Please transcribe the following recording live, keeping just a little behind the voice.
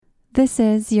This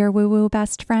is your Woo Woo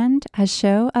Best Friend, a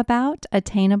show about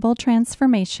attainable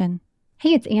transformation.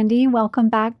 Hey, it's Andy. Welcome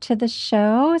back to the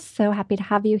show. So happy to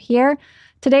have you here.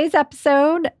 Today's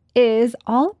episode is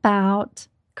all about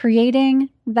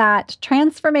creating that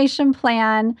transformation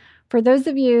plan for those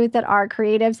of you that are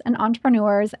creatives and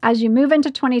entrepreneurs as you move into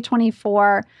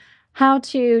 2024, how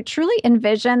to truly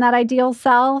envision that ideal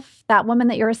self, that woman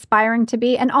that you're aspiring to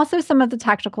be, and also some of the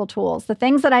tactical tools, the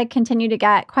things that I continue to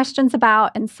get questions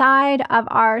about inside of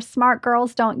our Smart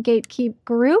Girls Don't Gatekeep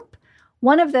group.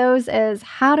 One of those is,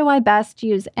 how do I best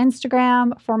use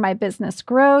Instagram for my business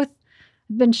growth?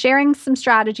 I've been sharing some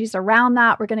strategies around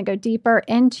that. We're going to go deeper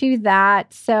into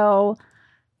that. So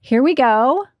here we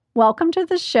go. Welcome to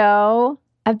the show.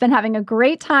 I've been having a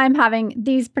great time having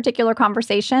these particular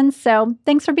conversations, so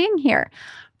thanks for being here.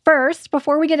 First,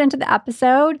 before we get into the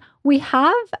episode, we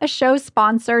have a show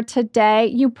sponsor today.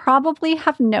 You probably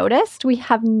have noticed we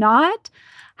have not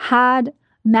had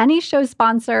many show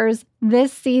sponsors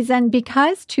this season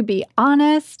because, to be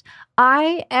honest,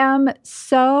 I am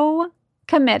so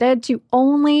committed to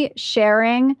only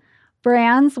sharing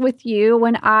brands with you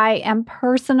when I am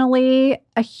personally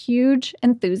a huge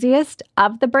enthusiast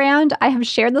of the brand. I have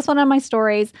shared this one on my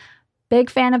stories.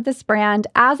 Big fan of this brand.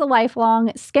 As a lifelong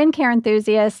skincare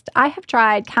enthusiast, I have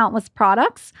tried countless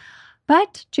products,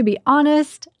 but to be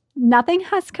honest, nothing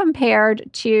has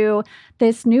compared to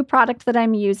this new product that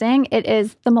I'm using. It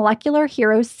is the Molecular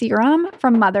Hero Serum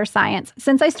from Mother Science.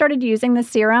 Since I started using the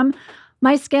serum,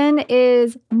 my skin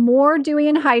is more dewy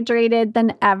and hydrated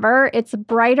than ever. It's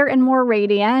brighter and more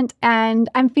radiant. And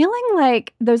I'm feeling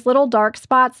like those little dark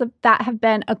spots that have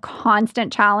been a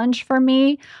constant challenge for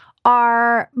me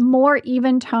are more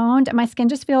even toned. And my skin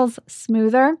just feels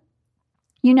smoother.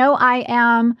 You know, I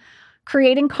am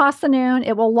creating Cosanoon.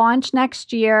 It will launch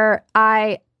next year.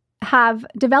 I have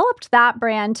developed that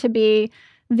brand to be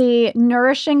the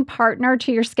nourishing partner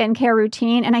to your skincare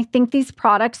routine. And I think these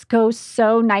products go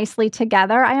so nicely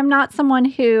together. I am not someone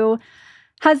who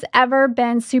has ever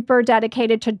been super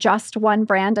dedicated to just one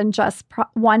brand and just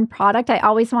one product. I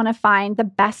always want to find the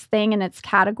best thing in its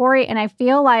category. And I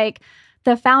feel like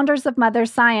the founders of Mother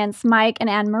Science, Mike and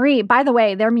Anne-Marie, by the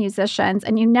way, they're musicians.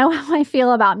 And you know how I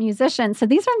feel about musicians. So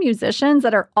these are musicians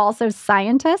that are also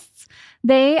scientists.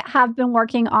 They have been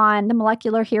working on the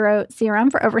Molecular Hero Serum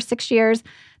for over 6 years.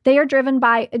 They are driven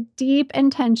by a deep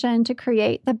intention to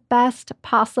create the best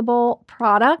possible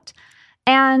product.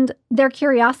 And their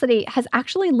curiosity has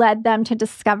actually led them to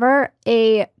discover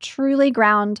a truly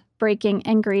groundbreaking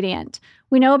ingredient.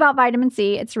 We know about vitamin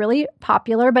C. It's really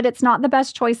popular, but it's not the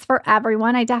best choice for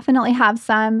everyone. I definitely have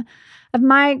some of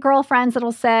my girlfriends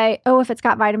that'll say, oh, if it's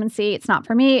got vitamin C, it's not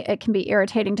for me. It can be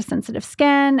irritating to sensitive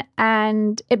skin,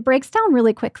 and it breaks down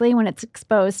really quickly when it's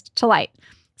exposed to light.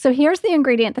 So here's the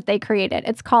ingredient that they created.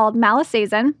 It's called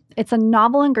malisasin. It's a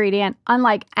novel ingredient,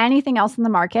 unlike anything else in the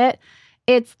market.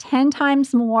 It's 10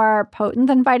 times more potent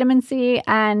than vitamin C,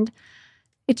 and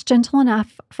it's gentle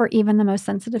enough for even the most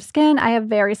sensitive skin. I have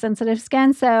very sensitive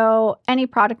skin, so any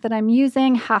product that I'm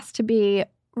using has to be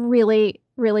really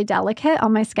delicate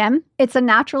on my skin. It's a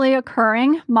naturally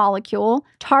occurring molecule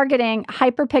targeting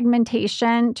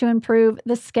hyperpigmentation to improve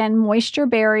the skin moisture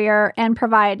barrier and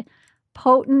provide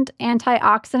potent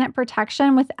antioxidant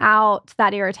protection without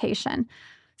that irritation.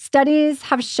 Studies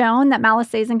have shown that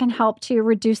malisasin can help to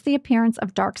reduce the appearance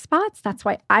of dark spots. That's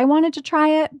why I wanted to try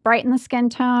it, brighten the skin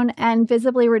tone, and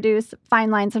visibly reduce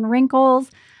fine lines and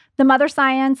wrinkles. The Mother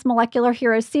Science Molecular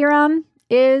Hero Serum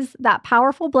is that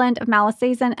powerful blend of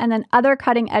malisasin and then other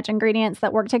cutting-edge ingredients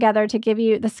that work together to give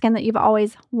you the skin that you've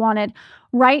always wanted.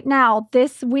 Right now,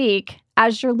 this week,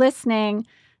 as you're listening,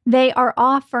 they are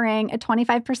offering a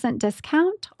 25%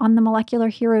 discount on the Molecular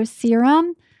Hero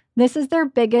Serum. This is their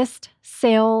biggest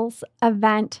sales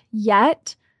event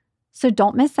yet, so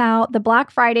don't miss out. The Black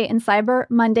Friday and Cyber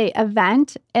Monday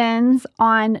event ends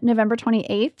on November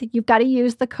 28th. You've got to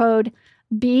use the code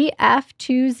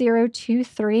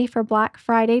BF2023 for Black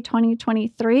Friday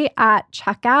 2023 at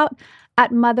checkout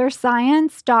at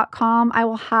motherscience.com. I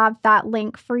will have that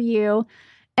link for you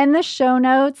in the show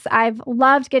notes. I've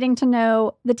loved getting to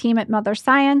know the team at Mother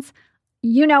Science.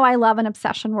 You know I love an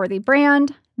obsession-worthy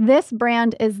brand. This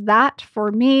brand is that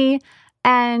for me,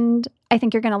 and I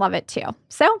think you're going to love it too.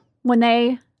 So when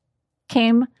they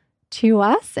came to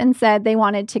us and said they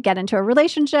wanted to get into a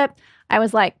relationship, I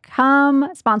was like, come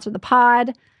sponsor the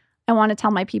pod. I want to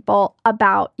tell my people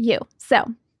about you.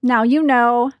 So now you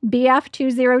know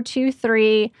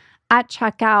BF2023 at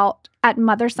checkout at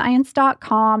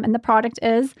motherscience.com, and the product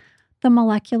is the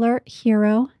Molecular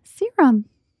Hero Serum.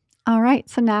 All right,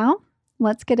 so now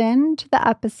let's get into the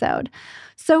episode.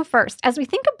 So first, as we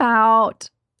think about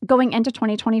going into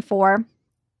 2024,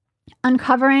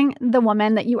 uncovering the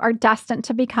woman that you are destined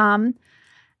to become.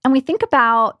 And we think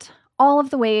about all of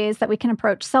the ways that we can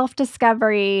approach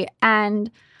self-discovery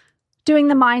and doing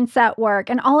the mindset work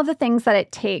and all of the things that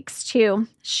it takes to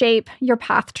shape your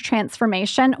path to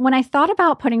transformation. When I thought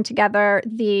about putting together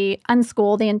the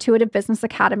Unschool, the Intuitive Business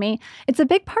Academy, it's a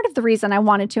big part of the reason I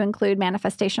wanted to include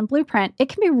Manifestation Blueprint. It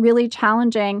can be really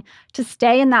challenging to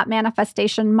stay in that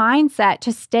manifestation mindset,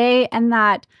 to stay in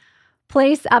that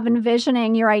place of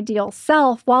envisioning your ideal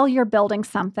self while you're building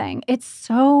something. It's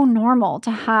so normal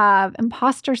to have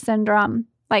imposter syndrome,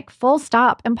 like full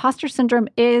stop. Imposter syndrome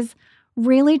is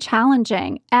really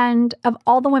challenging. And of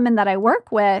all the women that I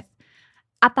work with,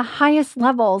 at the highest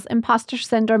levels, imposter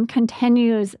syndrome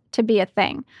continues to be a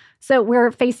thing. So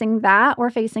we're facing that. We're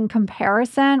facing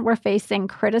comparison. We're facing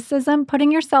criticism.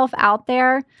 Putting yourself out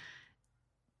there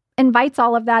invites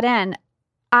all of that in.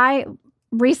 I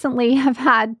recently have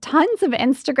had tons of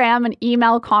Instagram and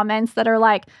email comments that are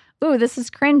like, ooh, this is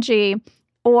cringy,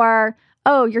 or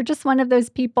oh, you're just one of those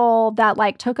people that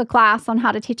like took a class on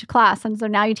how to teach a class, and so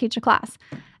now you teach a class.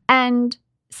 And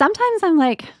sometimes I'm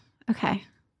like, okay,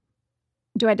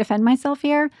 do I defend myself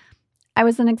here? I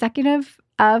was an executive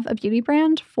of a beauty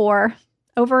brand for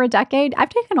over a decade. I've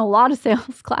taken a lot of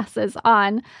sales classes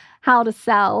on how to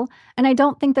sell, and I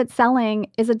don't think that selling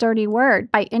is a dirty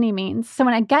word by any means. So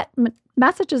when I get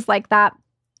messages like that,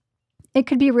 it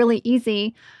could be really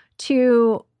easy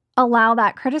to allow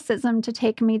that criticism to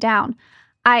take me down.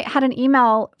 I had an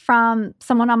email from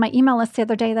someone on my email list the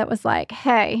other day that was like,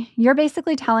 hey, you're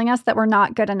basically telling us that we're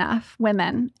not good enough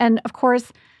women. And of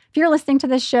course, if you're listening to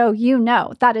this show, you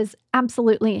know that is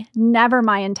absolutely never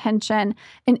my intention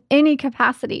in any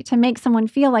capacity to make someone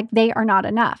feel like they are not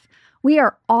enough. We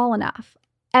are all enough.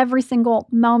 Every single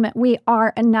moment, we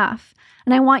are enough.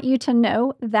 And I want you to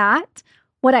know that.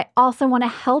 What I also want to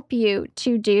help you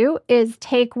to do is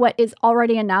take what is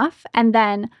already enough and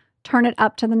then turn it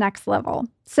up to the next level.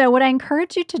 So what I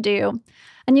encourage you to do,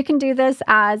 and you can do this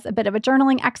as a bit of a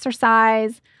journaling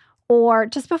exercise or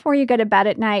just before you go to bed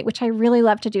at night, which I really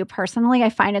love to do personally.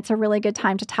 I find it's a really good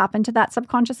time to tap into that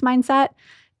subconscious mindset,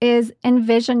 is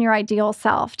envision your ideal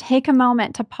self. Take a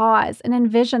moment to pause and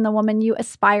envision the woman you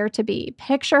aspire to be.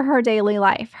 Picture her daily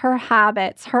life, her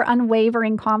habits, her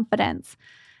unwavering confidence.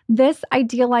 This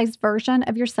idealized version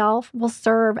of yourself will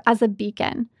serve as a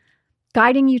beacon,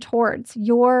 guiding you towards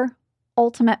your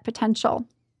ultimate potential.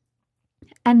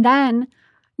 And then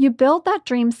you build that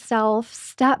dream self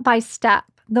step by step.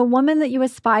 The woman that you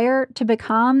aspire to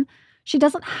become, she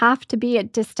doesn't have to be a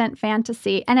distant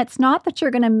fantasy. And it's not that you're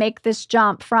going to make this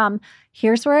jump from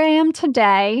here's where I am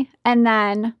today, and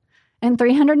then in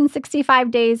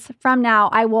 365 days from now,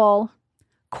 I will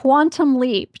quantum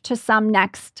leap to some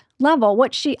next level.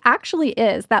 What she actually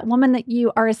is, that woman that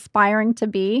you are aspiring to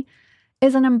be,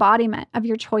 is an embodiment of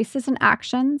your choices and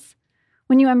actions.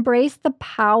 When you embrace the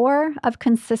power of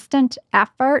consistent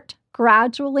effort,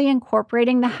 gradually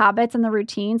incorporating the habits and the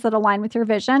routines that align with your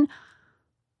vision,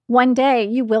 one day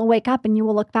you will wake up and you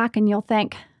will look back and you'll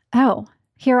think, oh,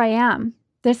 here I am.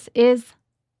 This is,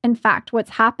 in fact,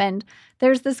 what's happened.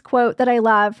 There's this quote that I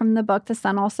love from the book, The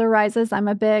Sun Also Rises. I'm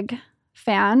a big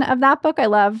fan of that book. I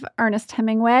love Ernest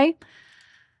Hemingway,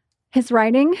 his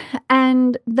writing.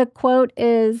 And the quote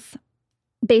is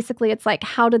basically, it's like,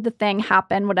 how did the thing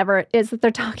happen? Whatever it is that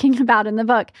they're talking about in the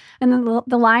book. And then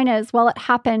the line is, well, it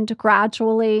happened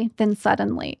gradually, then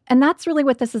suddenly. And that's really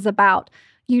what this is about.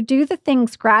 You do the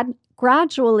things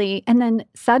gradually, and then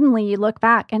suddenly you look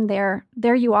back and there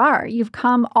you are. You've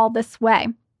come all this way.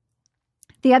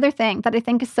 The other thing that I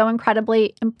think is so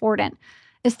incredibly important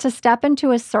is to step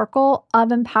into a circle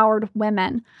of empowered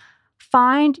women.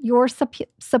 Find your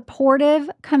supportive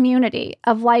community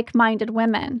of like-minded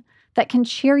women that can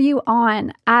cheer you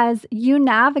on as you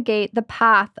navigate the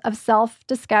path of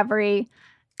self-discovery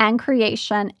and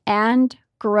creation and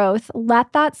growth.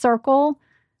 Let that circle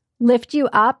lift you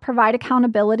up, provide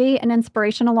accountability and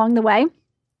inspiration along the way.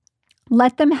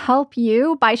 Let them help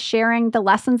you by sharing the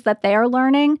lessons that they are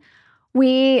learning.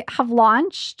 We have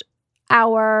launched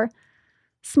our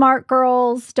Smart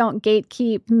Girls Don't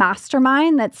Gatekeep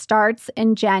Mastermind that starts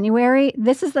in January.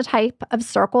 This is the type of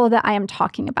circle that I am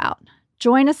talking about.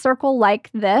 Join a circle like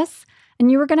this,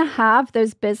 and you are going to have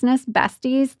those business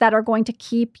besties that are going to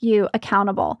keep you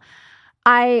accountable.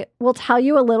 I will tell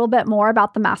you a little bit more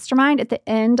about the mastermind at the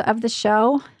end of the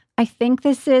show. I think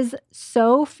this is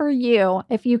so for you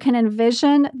if you can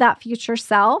envision that future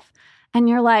self and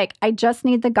you're like, I just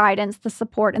need the guidance, the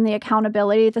support, and the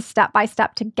accountability, the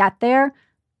step-by-step to get there.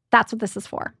 That's what this is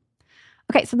for.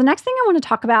 Okay, so the next thing I want to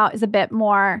talk about is a bit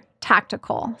more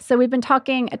tactical. So we've been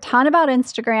talking a ton about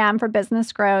Instagram for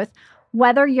business growth.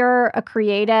 Whether you're a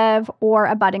creative or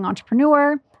a budding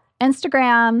entrepreneur,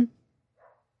 Instagram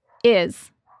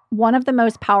is one of the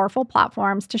most powerful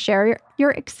platforms to share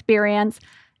your experience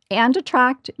and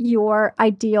attract your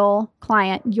ideal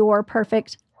client, your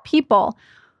perfect people.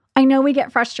 I know we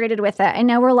get frustrated with it. I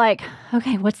know we're like,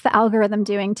 okay, what's the algorithm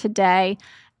doing today?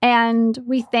 And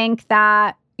we think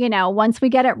that, once we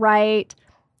get it right,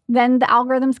 then the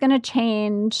algorithm's going to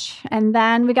change and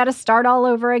then we got to start all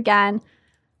over again.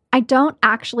 I don't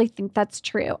actually think that's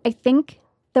true. I think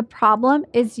the problem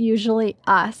is usually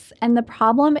us. And the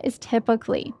problem is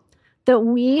typically that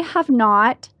we have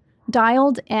not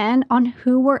dialed in on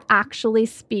who we're actually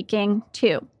speaking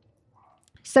to.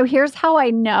 So here's how I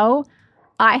know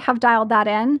I have dialed that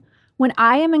in. When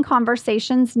I am in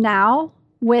conversations now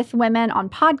with women on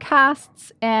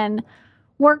podcasts and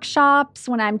workshops,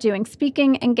 when I'm doing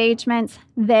speaking engagements,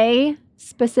 they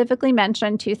specifically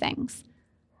mention two things: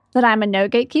 that I'm a no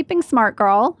gatekeeping smart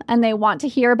girl, and they want to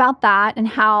hear about that and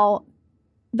how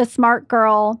the smart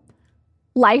girl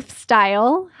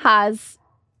lifestyle has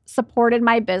supported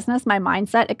my business, my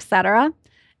mindset, etc.,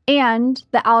 and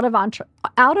the out of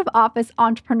office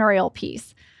entrepreneurial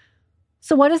piece.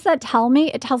 So what does that tell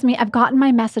me? It tells me I've gotten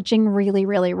my messaging really,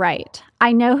 really right.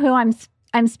 I know who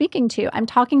I'm speaking to. I'm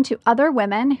talking to other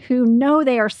women who know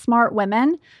they are smart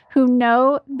women, who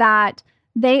know that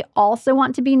they also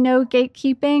want to be no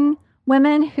gatekeeping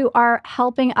women who are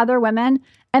helping other women,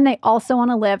 and they also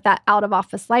want to live that out of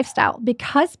office lifestyle.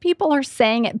 Because people are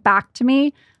saying it back to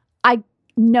me, I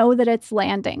know that it's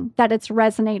landing, that it's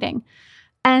resonating.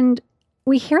 And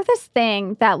we hear this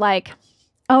thing that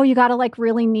oh, you got to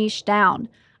really niche down.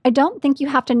 I don't think you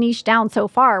have to niche down so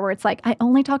far where it's I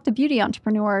only talk to beauty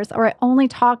entrepreneurs, or I only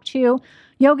talk to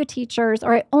yoga teachers,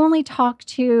 or I only talk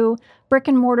to brick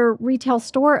and mortar retail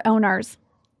store owners.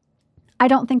 I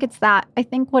don't think it's that. I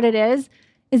think what it is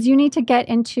you need to get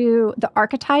into the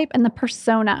archetype and the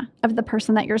persona of the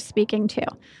person that you're speaking to.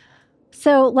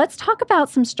 So let's talk about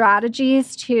some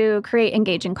strategies to create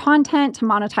engaging content, to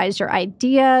monetize your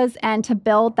ideas, and to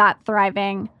build that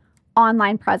thriving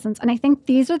online presence. And I think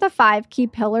these are the 5 key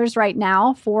pillars right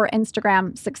now for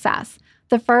Instagram success.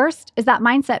 The first is that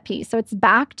mindset piece. So it's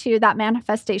back to that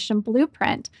manifestation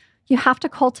blueprint. You have to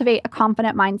cultivate a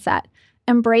confident mindset.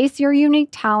 Embrace your unique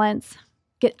talents.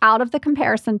 Get out of the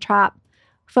comparison trap.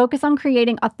 Focus on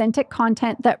creating authentic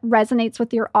content that resonates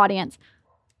with your audience.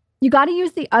 You got to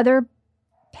use the other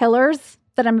pillars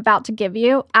that I'm about to give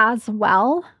you as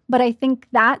well. But I think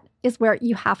that is where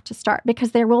you have to start,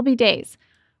 because there will be days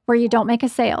where you don't make a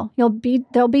sale. There'll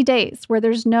be days where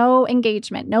there's no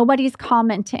engagement. Nobody's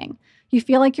commenting. You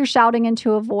feel like you're shouting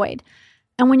into a void.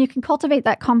 And when you can cultivate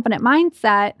that confident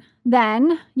mindset,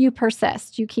 then you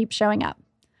persist. You keep showing up.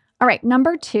 All right,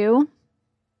 number 2,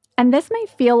 and this may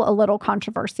feel a little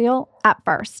controversial at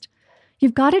first.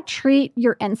 You've got to treat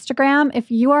your Instagram,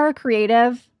 if you are a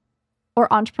creative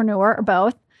or entrepreneur or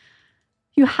both,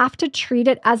 you have to treat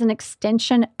it as an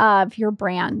extension of your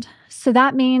brand. So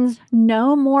that means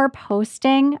no more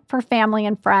posting for family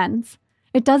and friends.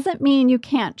 It doesn't mean you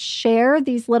can't share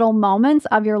these little moments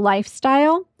of your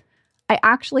lifestyle. I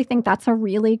actually think that's a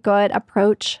really good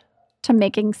approach to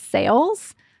making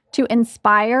sales, to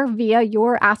inspire via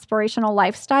your aspirational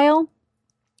lifestyle.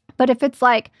 But if it's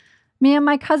me and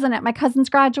my cousin at my cousin's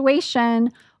graduation,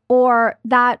 or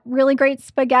that really great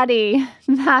spaghetti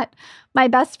that my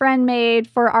best friend made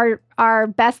for our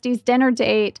bestie's dinner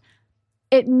date,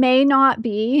 it may not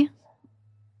be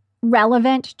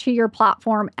relevant to your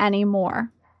platform anymore.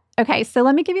 Okay, so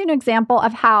let me give you an example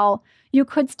of how you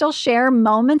could still share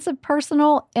moments of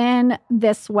personal in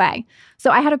this way. So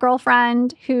I had a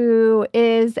girlfriend who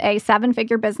is a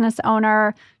 7-figure business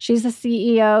owner. She's a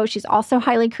CEO. She's also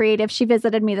highly creative. She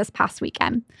visited me this past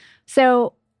weekend.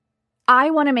 So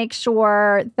I want to make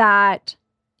sure that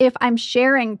if I'm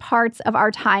sharing parts of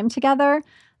our time together,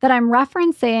 that I'm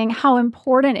referencing how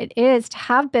important it is to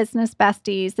have business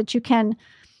besties, that you can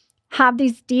have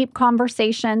these deep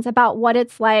conversations about what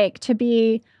it's like to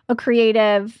be a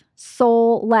creative,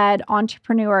 soul-led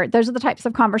entrepreneur. Those are the types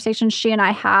of conversations she and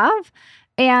I have.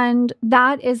 And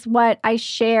that is what I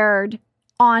shared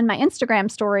on my Instagram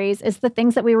stories, is the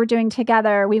things that we were doing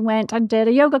together. We went and did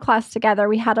a yoga class together.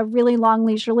 We had a really long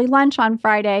leisurely lunch on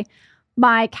Friday.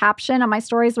 My caption on my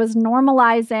stories was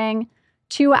normalizing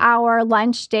 2-hour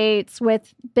lunch dates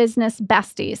with business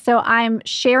besties. So I'm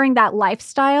sharing that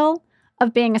lifestyle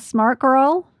of being a smart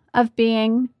girl, of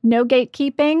being no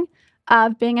gatekeeping,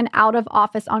 of being an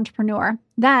out-of-office entrepreneur.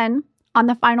 Then, on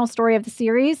the final story of the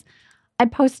series, I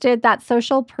posted that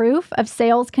social proof of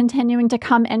sales continuing to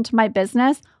come into my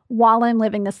business while I'm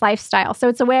living this lifestyle. So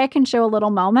it's a way I can show a little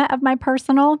moment of my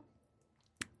personal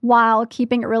while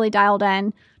keeping it really dialed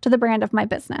in to the brand of my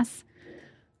business.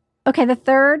 Okay, the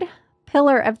third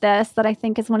pillar of this that I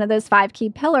think is one of those 5 key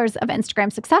pillars of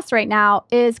Instagram success right now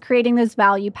is creating those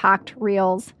value-packed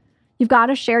reels. You've got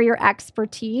to share your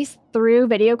expertise through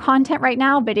video content right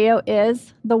now. Video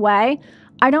is the way.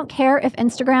 I don't care if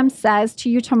Instagram says to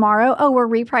you tomorrow, oh, we're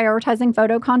reprioritizing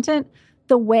photo content.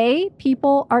 The way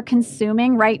people are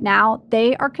consuming right now,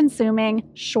 they are consuming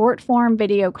short form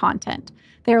video content.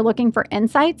 They're looking for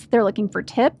insights. They're looking for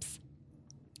tips.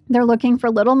 They're looking for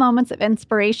little moments of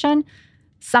inspiration.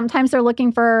 Sometimes they're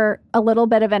looking for a little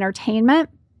bit of entertainment.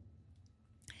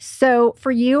 So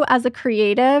for you as a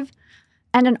creative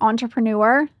and an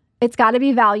entrepreneur, it's got to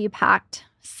be value packed.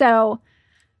 So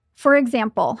for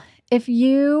example, if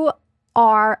you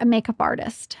are a makeup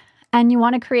artist and you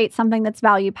want to create something that's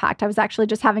value packed, I was actually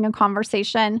just having a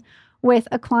conversation with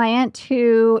a client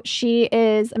who she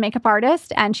is a makeup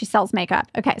artist and she sells makeup.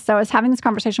 Okay, so I was having this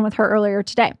conversation with her earlier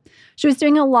today. She was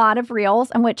doing a lot of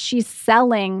reels in which she's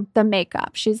selling the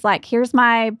makeup. She's like, here's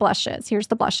my blushes. Here's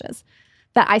the blushes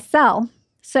that I sell.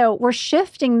 So we're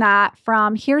shifting that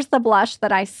from here's the blush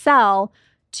that I sell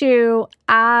to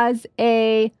as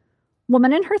a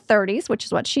woman in her 30s, which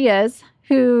is what she is,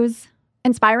 who's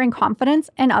inspiring confidence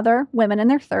in other women in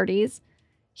their 30s.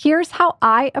 Here's how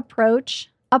I approach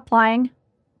applying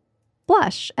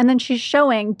blush. And then she's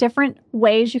showing different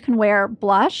ways you can wear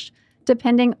blush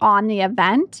depending on the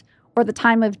event or the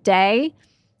time of day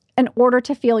in order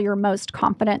to feel your most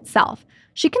confident self.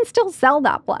 She can still sell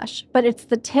that blush, but it's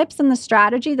the tips and the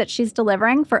strategy that she's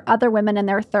delivering for other women in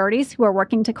their 30s who are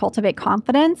working to cultivate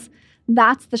confidence.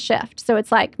 That's the shift. So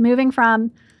it's like moving from,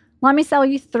 let me sell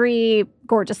you 3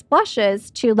 gorgeous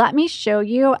blushes to let me show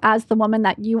you as the woman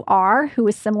that you are, who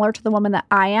is similar to the woman that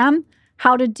I am,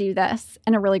 how to do this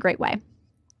in a really great way.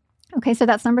 Okay, so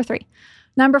that's number 3.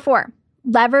 Number 4,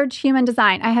 leverage human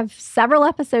design. I have several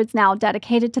episodes now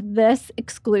dedicated to this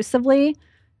exclusively.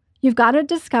 You've got to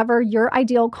discover your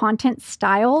ideal content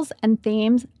styles and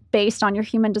themes based on your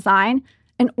human design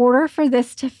in order for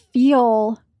this to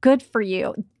feel good for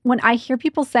you. When I hear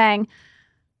people saying,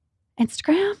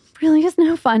 Instagram really is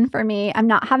no fun for me, I'm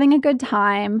not having a good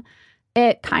time,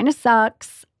 it kind of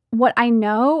sucks. What I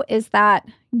know is that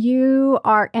you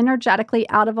are energetically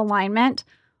out of alignment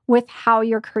with how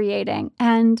you're creating.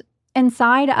 And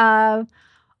inside of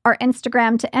our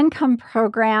Instagram to Income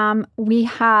program, we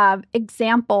have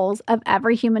examples of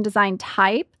every human design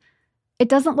type. It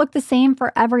doesn't look the same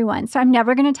for everyone. So I'm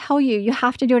never going to tell you, you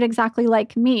have to do it exactly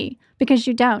like me, because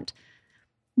you don't.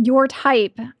 Your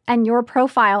type and your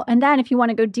profile. And then if you want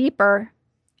to go deeper,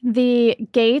 the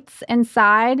gates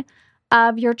inside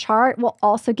of your chart will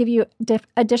also give you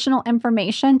additional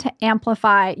information to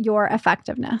amplify your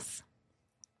effectiveness.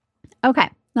 Okay,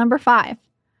 number 5.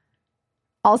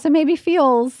 Also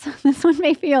this one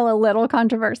may feel a little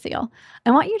controversial.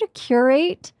 I want you to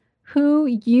curate who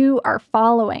you are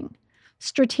following.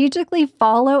 Strategically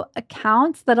follow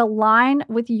accounts that align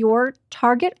with your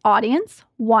target audience,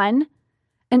 1,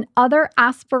 and other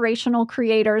aspirational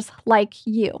creators like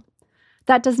you.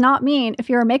 That does not mean if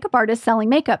you're a makeup artist selling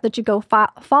makeup that you go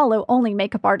follow only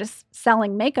makeup artists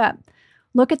selling makeup.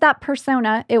 Look at that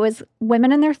persona. It was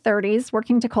women in their 30s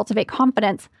working to cultivate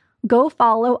confidence. Go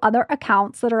follow other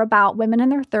accounts that are about women in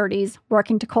their 30s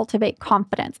working to cultivate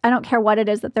confidence. I don't care what it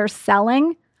is that they're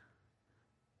selling.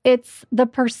 It's the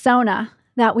persona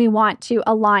that we want to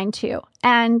align to.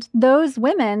 And those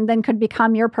women then could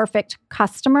become your perfect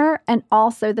customer and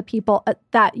also the people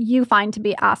that you find to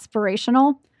be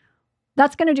aspirational.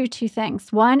 That's going to do 2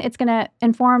 things. 1, it's going to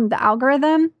inform the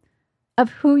algorithm of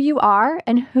who you are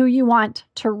and who you want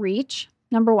to reach,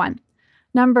 number 1.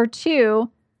 Number 2,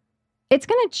 it's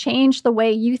going to change the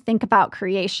way you think about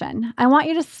creation. I want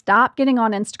you to stop getting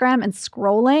on Instagram and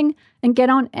scrolling and get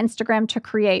on Instagram to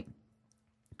create.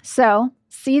 So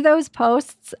see those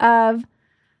posts of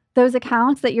those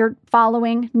accounts that you're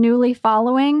following, newly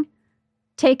following,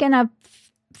 take in a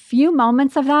few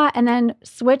moments of that and then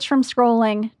switch from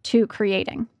scrolling to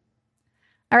creating.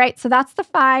 All right, so that's the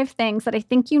 5 things that I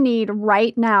think you need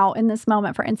right now in this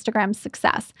moment for Instagram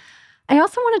success. I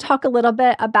also want to talk a little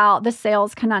bit about the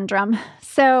sales conundrum.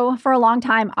 So for a long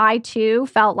time, I too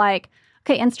felt like,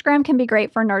 okay, Instagram can be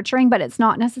great for nurturing, but it's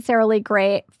not necessarily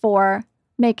great for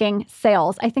making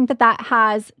sales. I think that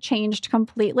has changed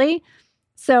completely.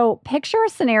 So picture a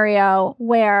scenario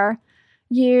where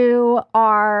you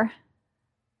are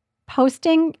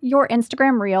posting your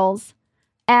Instagram reels,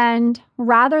 and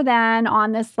rather than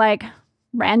on this like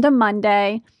random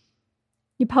Monday,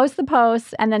 you post the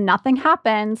post and then nothing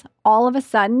happens, all of a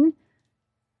sudden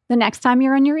The next time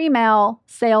you're in your email,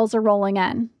 sales are rolling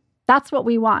in. That's what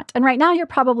we want. And right now you're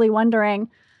probably wondering,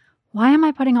 why am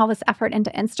I putting all this effort into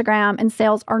Instagram and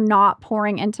sales are not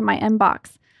pouring into my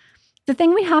inbox? The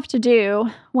thing we have to do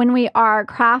when we are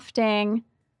crafting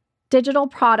digital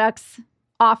products,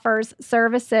 offers,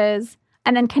 services,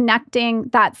 and then connecting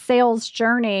that sales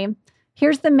journey,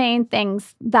 here's the main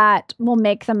things that will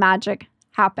make the magic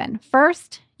happen.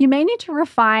 First, you may need to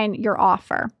refine your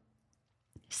offer.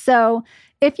 So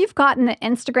if you've gotten the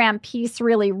Instagram piece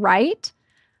really right,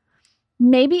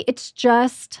 maybe it's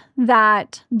just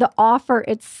that the offer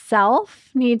itself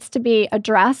needs to be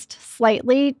addressed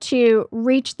slightly to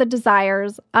reach the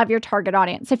desires of your target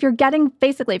audience. If you're getting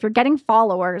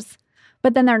followers,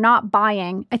 but then they're not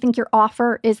buying, I think your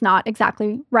offer is not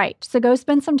exactly right. So go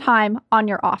spend some time on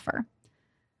your offer.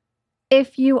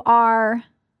 If you are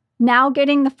now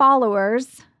getting the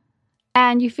followers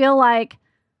and you feel like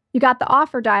you got the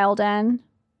offer dialed in,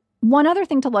 one other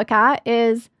thing to look at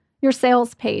is your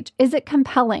sales page. Is it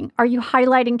compelling? Are you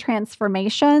highlighting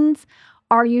transformations?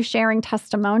 Are you sharing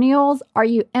testimonials? Are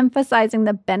you emphasizing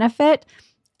the benefit?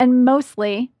 And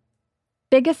mostly,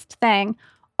 biggest thing,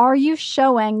 are you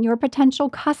showing your potential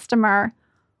customer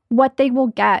what they will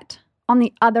get on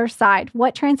the other side?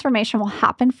 What transformation will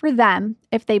happen for them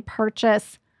if they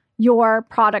purchase your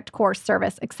product, course,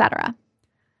 service, etc.?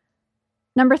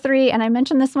 Number 3, and I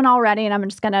mentioned this one already, and I'm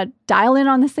just going to dial in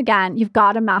on this again. You've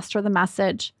got to master the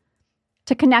message.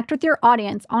 To connect with your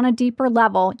audience on a deeper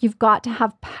level, you've got to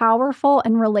have powerful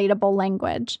and relatable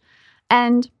language.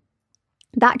 And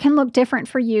that can look different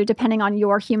for you depending on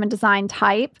your human design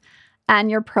type and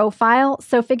your profile.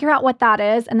 So figure out what that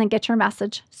is and then get your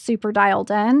message super dialed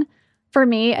in. For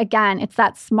me, again, it's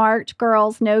that smart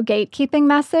girls, no gatekeeping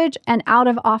message and out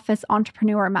of office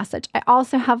entrepreneur message. I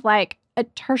also have like a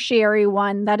tertiary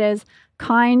one that is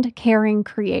kind, caring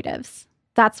creatives.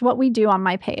 That's what we do on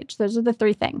my page. Those are the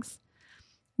 3 things.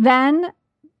 Then,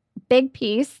 big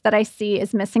piece that I see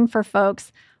is missing for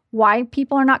folks, why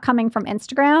people are not coming from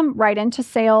Instagram right into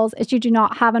sales is you do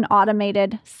not have an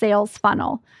automated sales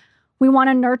funnel. We want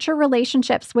to nurture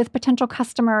relationships with potential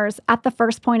customers at the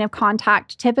first point of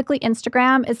contact. Typically,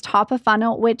 Instagram is top of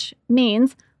funnel, which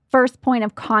means first point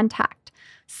of contact.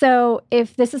 So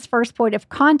if this is first point of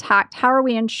contact, how are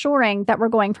we ensuring that we're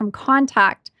going from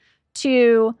contact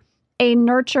to a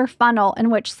nurture funnel in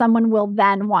which someone will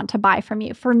then want to buy from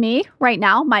you? For me, right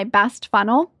now, my best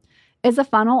funnel is a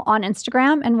funnel on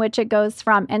Instagram in which it goes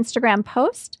from Instagram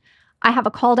post. I have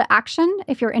a call to action.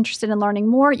 If you're interested in learning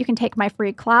more, you can take my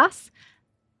free class.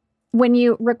 When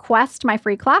you request my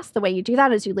free class, the way you do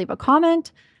that is you leave a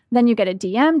comment, then you get a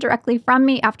DM directly from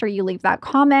me after you leave that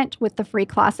comment with the free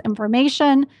class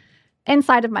information.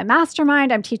 Inside of my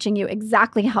mastermind, I'm teaching you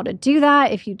exactly how to do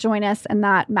that if you join us in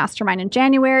that mastermind in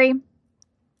January.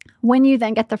 When you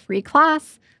then get the free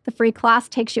class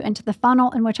takes you into the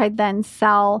funnel in which I then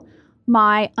sell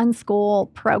my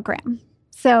Unschool program.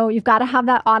 So you've got to have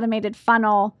that automated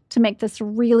funnel to make this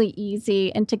really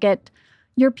easy and to get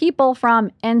your people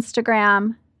from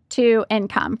Instagram to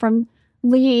income, from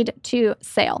lead to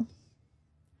sale.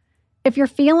 If you're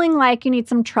feeling like you need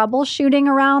some troubleshooting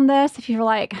around this, if you're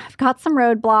like, I've got some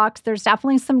roadblocks, there's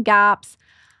definitely some gaps,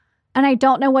 and I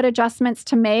don't know what adjustments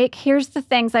to make, here's the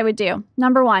things I would do.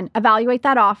 Number 1, evaluate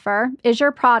that offer. Is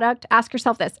your product, ask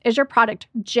yourself this, is your product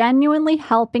genuinely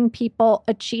helping people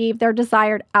achieve their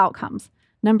desired outcomes?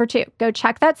 Number 2, go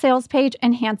check that sales page,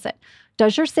 enhance it.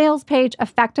 Does your sales page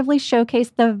effectively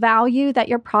showcase the value that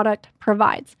your product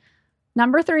provides?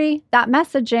 Number 3, that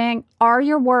messaging, are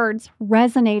your words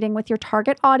resonating with your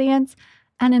target audience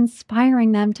and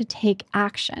inspiring them to take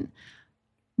action?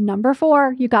 Number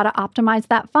 4, you got to optimize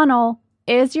that funnel.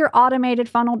 Is your automated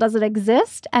funnel, does it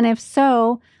exist? And if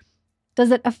so,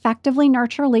 does it effectively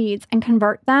nurture leads and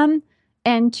convert them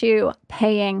into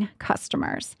paying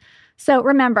customers? So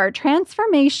remember,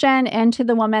 transformation into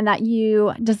the woman that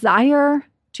you desire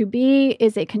to be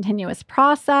is a continuous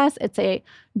process. It's a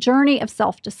journey of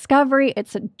self-discovery.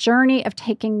 It's a journey of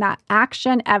taking that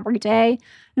action every day,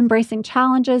 embracing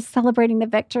challenges, celebrating the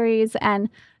victories, and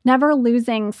never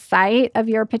losing sight of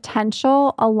your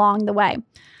potential along the way.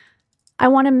 I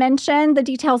want to mention the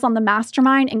details on the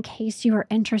mastermind in case you are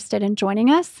interested in joining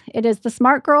us. It is the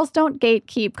Smart Girls Don't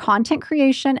Gatekeep Content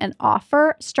Creation and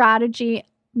Offer Strategy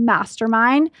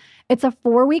Mastermind. It's a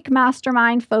 4-week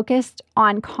mastermind focused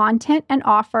on content and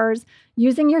offers,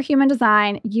 using your human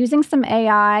design, using some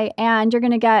AI, and you're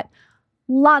going to get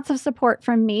lots of support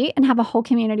from me and have a whole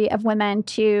community of women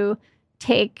to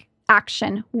take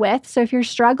action with. So if you're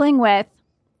struggling with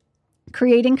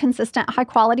creating consistent, high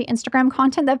quality Instagram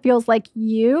content that feels like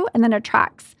you and then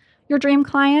attracts your dream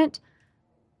client,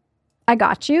 I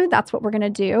got you. That's what we're going to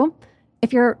do.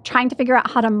 If you're trying to figure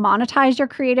out how to monetize your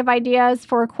creative ideas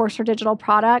for a course or digital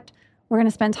product, we're going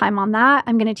to spend time on that.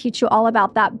 I'm going to teach you all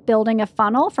about that building a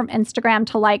funnel from Instagram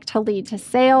to like to lead to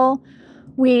sale.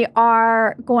 We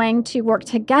are going to work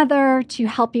together to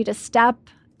help you to step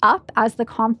up as the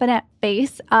confident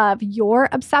face of your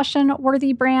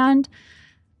obsession-worthy brand.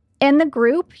 In the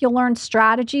group, you'll learn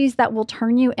strategies that will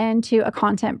turn you into a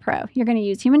content pro. You're going to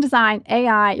use human design,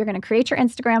 AI, you're going to create your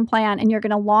Instagram plan, and you're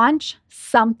going to launch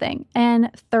something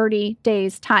in 30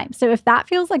 days' time. So if that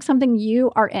feels like something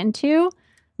you are into,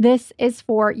 this is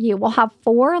for you. We'll have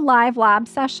 4 live lab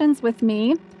sessions with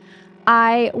me.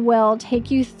 I will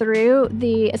take you through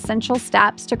the essential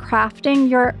steps to crafting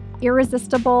your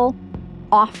irresistible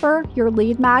offer, your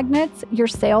lead magnets, your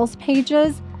sales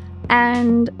pages,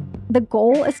 and the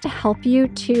goal is to help you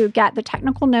to get the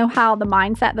technical know-how, the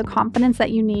mindset, the confidence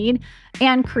that you need,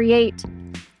 and create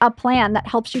a plan that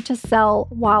helps you to sell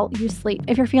while you sleep.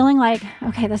 If you're feeling like,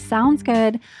 okay, this sounds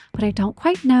good, but I don't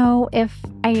quite know if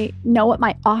I know what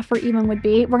my offer even would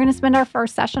be, we're going to spend our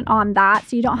first session on that.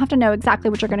 So you don't have to know exactly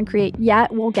what you're going to create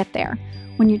yet. We'll get there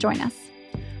when you join us.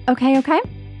 Okay.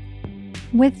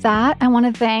 With that, I want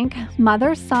to thank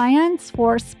Mother Science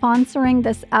for sponsoring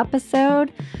this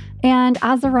episode. And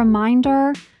as a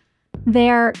reminder,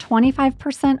 their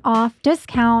 25% off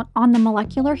discount on the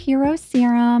Molecular Hero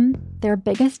Serum, their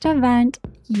biggest event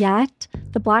yet,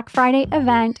 the Black Friday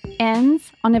event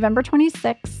ends on November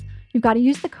 26th. You've got to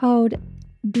use the code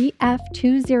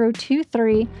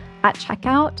BF2023 at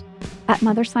checkout at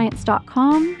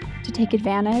motherscience.com to take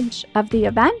advantage of the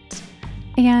event.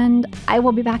 And I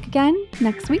will be back again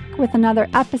next week with another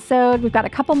episode. We've got a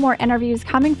couple more interviews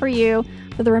coming for you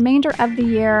for the remainder of the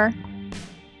year.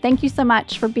 Thank you so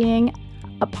much for being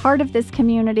a part of this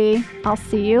community. I'll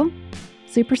see you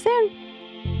super soon.